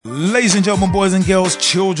Ladies and gentlemen, boys and girls,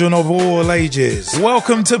 children of all ages,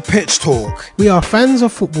 welcome to Pitch Talk. We are fans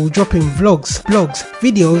of football dropping vlogs, blogs,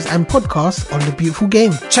 videos and podcasts on the beautiful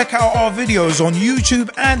game. Check out our videos on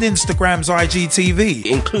YouTube and Instagram's IGTV,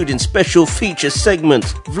 including special feature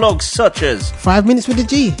segments, vlogs such as 5 Minutes with the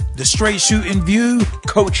G, The Straight Shooting View,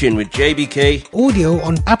 Coaching with JBK, audio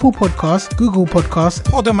on Apple Podcasts, Google Podcasts,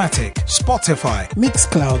 Podomatic, Spotify,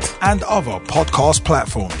 Mixcloud and other podcast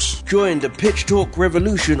platforms. Join the Pitch Talk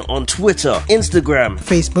revolution on Twitter, Instagram,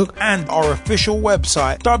 Facebook and our official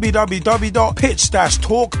website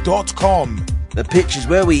www.pitch-talk.com. The pitch is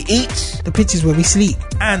where we eat, the pitch is where we sleep,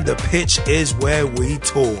 and the pitch is where we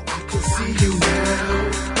talk.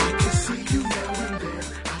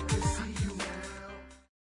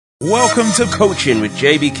 Welcome to Coaching with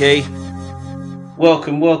JBK.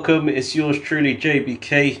 Welcome. It's yours truly,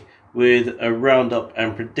 JBK, with a roundup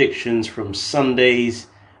and predictions from Sundays,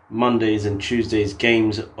 Mondays and Tuesdays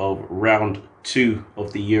games of round 2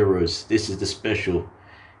 of the Euros. This is the special.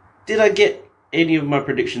 Did I get any of my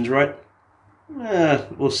predictions right?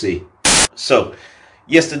 We'll see. So,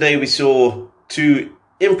 yesterday we saw 2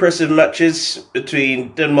 impressive matches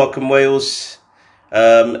between Denmark and Wales.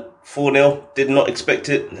 4-0, did not expect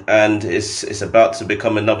it, and it's about to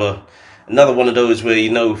become another one of those where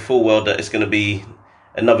you know full well that it's going to be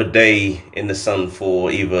another day in the sun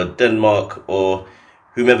for either Denmark or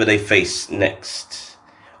whomever they face next.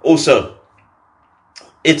 Also,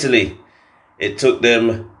 Italy, it took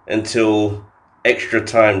them until extra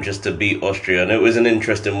time just to beat Austria, and it was an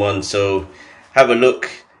interesting one, so have a look.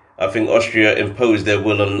 I think Austria imposed their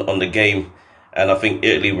will on the game, and I think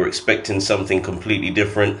Italy were expecting something completely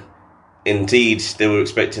different. Indeed, they were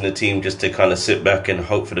expecting the team just to kind of sit back and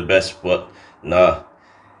hope for the best, but nah,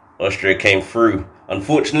 Austria came through.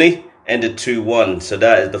 Unfortunately, ended 2-1, so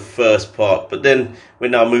that is the first part. But then we're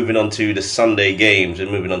now moving on to the Sunday games.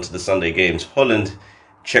 Holland,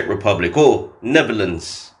 Czech Republic, or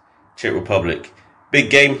Netherlands, Czech Republic. Big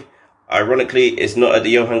game. Ironically, it's not at the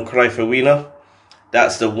Johan Cruyff Arena.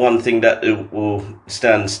 That's the one thing that will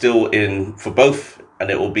stand still in for both, and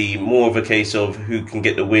it will be more of a case of who can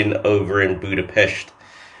get the win over in Budapest.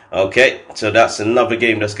 Okay, so that's another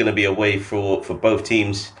game that's going to be away for both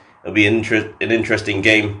teams. It'll be an interesting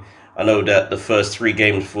game. I know that the first 3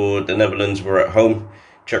 games for the Netherlands were at home.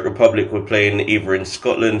 Czech Republic were playing either in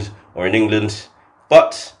Scotland or in England.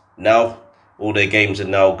 But now, all their games are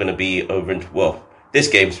now going to be over in, well, this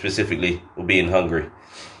game specifically will be in Hungary.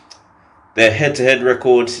 Their head-to-head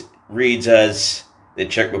record reads as the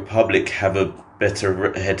Czech Republic have a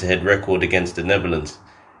better head-to-head record against the Netherlands.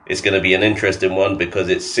 It's going to be an interesting one because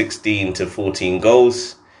it's 16 to 14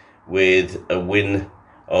 goals with a win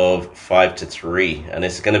of 5-3, and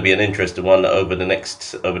it's going to be an interesting one over the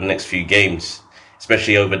next few games,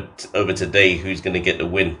 especially over today. Who's going to get the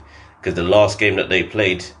win? Because the last game that they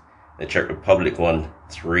played, the Czech Republic won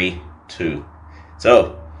 3-2.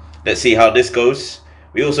 So let's see how this goes.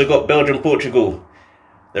 We also got Belgium-Portugal,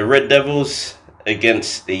 the Red Devils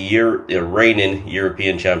against the reigning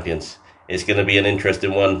European champions. It's going to be an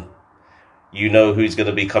interesting one. You know who's going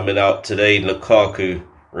to be coming out today: Lukaku,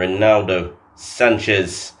 Ronaldo,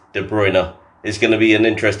 Sanchez, De Bruyne. It's going to be an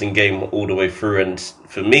interesting game all the way through, and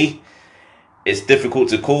for me, it's difficult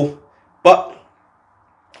to call, but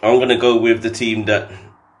I'm going to go with the team that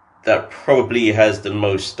probably has the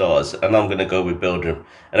most stars, and I'm going to go with Belgium.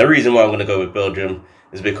 And the reason why I'm going to go with Belgium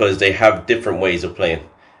is because they have different ways of playing.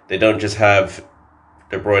 They don't just have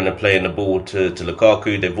De Bruyne playing the ball to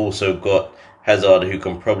Lukaku. They've also got Hazard, who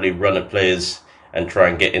can probably run at players and try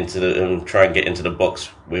and get into the box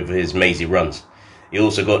with his mazy runs. You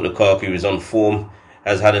also got Lukaku, who's on form,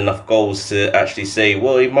 has had enough goals to actually say,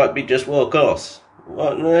 well, he might be just world class.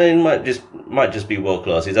 Well, no, he might just be world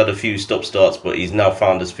class. He's had a few stop starts, but he's now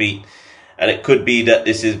found his feet, and it could be that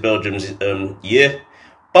this is Belgium's year,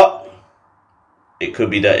 but it could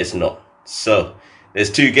be that it's not. So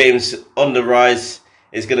there's 2 games on the rise.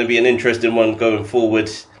 It's going to be an interesting one going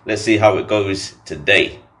forward. Let's see how it goes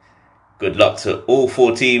today. Good luck to all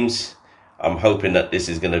 4 teams. I'm hoping that this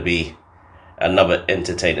is going to be another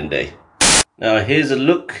entertaining day. Now here's a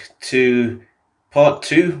look to part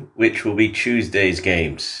 2, which will be Tuesday's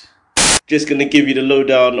games. Just going to give you the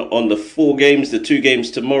lowdown on the 4 games, the 2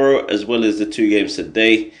 games tomorrow, as well as the 2 games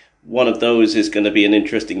today. One of those is going to be an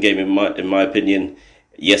interesting game in my opinion.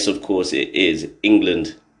 Yes, of course, it is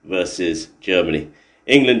England versus Germany.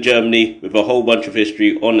 England-Germany with a whole bunch of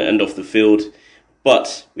history on and off the field.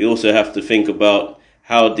 But we also have to think about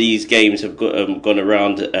how these games have gone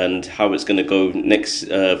around and how it's going to go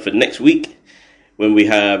for next week when we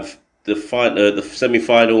have the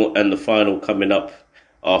semi-final and the final coming up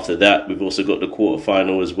after that. We've also got the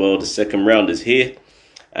quarterfinal as well. The second round is here,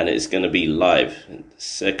 and it's going to be live.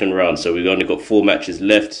 Second round, so we've only got 4 matches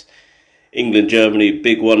left. England, Germany,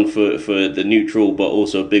 big one for the neutral, but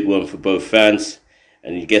also a big one for both fans.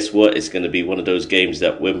 And guess what? It's going to be one of those games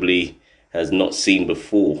that Wembley has not seen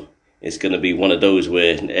before. It's going to be one of those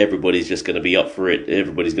where everybody's just going to be up for it.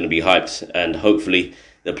 Everybody's going to be hyped, and hopefully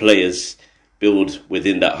the players build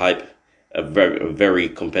within that hype a very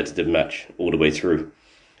competitive match all the way through.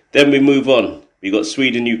 Then we move on. We got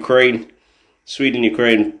Sweden, Ukraine,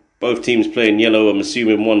 both teams playing yellow. I'm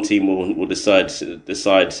assuming one team will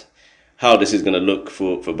decide how this is going to look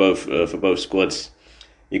for both squads.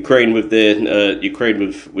 Ukraine with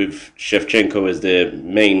Shevchenko as their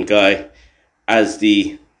main guy as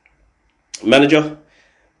the manager,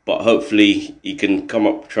 but hopefully he can come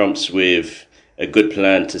up trumps with a good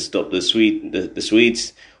plan to stop the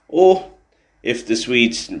Swedes. Or if the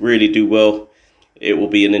Swedes really do well, it will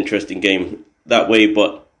be an interesting game that way.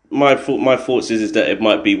 But my thoughts is that it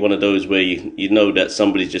might be one of those where you know that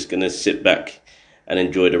somebody's just going to sit back and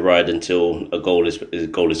enjoy the ride until a goal is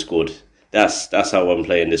scored. That's how I'm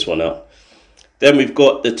playing this one out. Then we've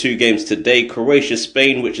got the 2 games today. Croatia,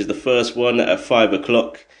 Spain, which is the first one at 5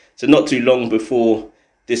 o'clock. So not too long before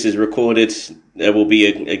this is recorded, there will be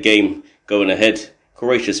a game going ahead.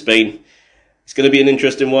 Croatia, Spain. It's going to be an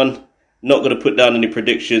interesting one. Not going to put down any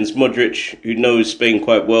predictions. Modric, who knows Spain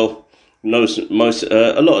quite well, knows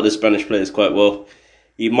a lot of the Spanish players quite well.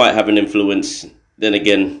 He might have an influence. Then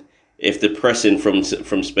again, if the pressing from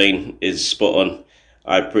Spain is spot on,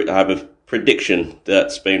 I have a prediction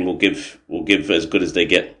that Spain will give as good as they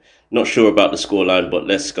get. Not sure about the scoreline, but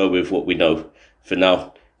let's go with what we know for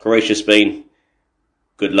now. Croatia, Spain,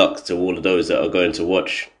 good luck to all of those that are going to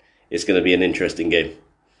watch. It's going to be an interesting game.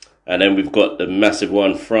 And then we've got the massive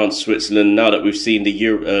one, France, Switzerland. Now that we've seen the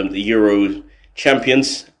Euro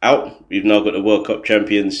champions out, we've now got the World Cup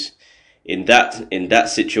champions in that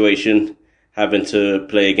situation, having to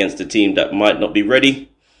play against a team that might not be ready.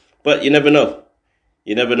 But you never know.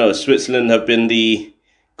 Switzerland have been the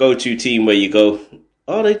go-to team where you go,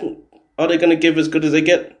 are they going to give as good as they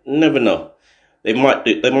get? Never know. They might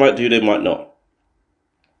do, they might not.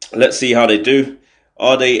 Let's see how they do.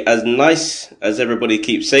 Are they as nice as everybody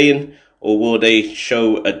keeps saying, or will they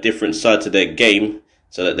show a different side to their game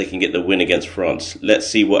so that they can get the win against France? Let's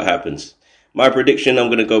see what happens. My prediction, I'm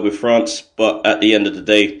going to go with France, but at the end of the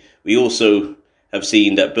day, we also have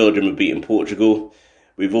seen that Belgium have beaten Portugal.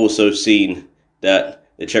 We've also seen that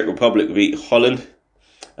the Czech Republic beat Holland,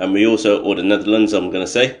 and or the Netherlands, I'm going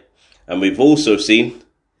to say. And we've also seen,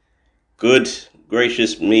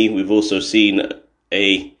 we've also seen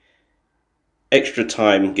a extra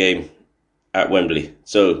time game at Wembley.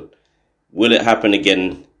 So will it happen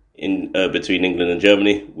again in between England and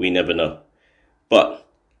Germany? We never know. But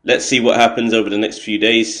let's see what happens over the next few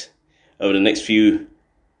days, the next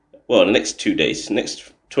 2 days,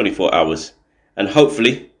 next 24 hours. And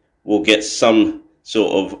hopefully we'll get some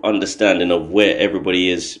sort of understanding of where everybody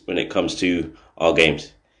is when it comes to our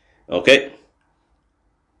games. Okay?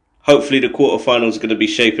 Hopefully the quarterfinals are going to be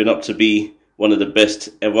shaping up to be one of the best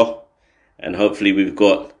ever. And hopefully we've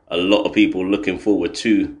got a lot of people looking forward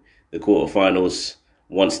to the quarterfinals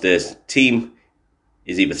once their team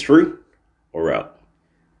is either through or out.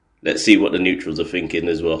 Let's see what the neutrals are thinking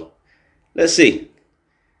as well. Let's see.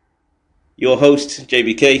 Your host,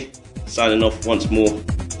 JBK, signing off once more.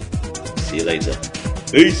 See you later.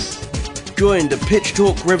 Peace. Join the Pitch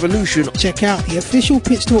Talk revolution. Check out the official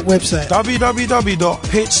Pitch Talk website,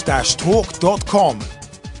 www.pitch-talk.com.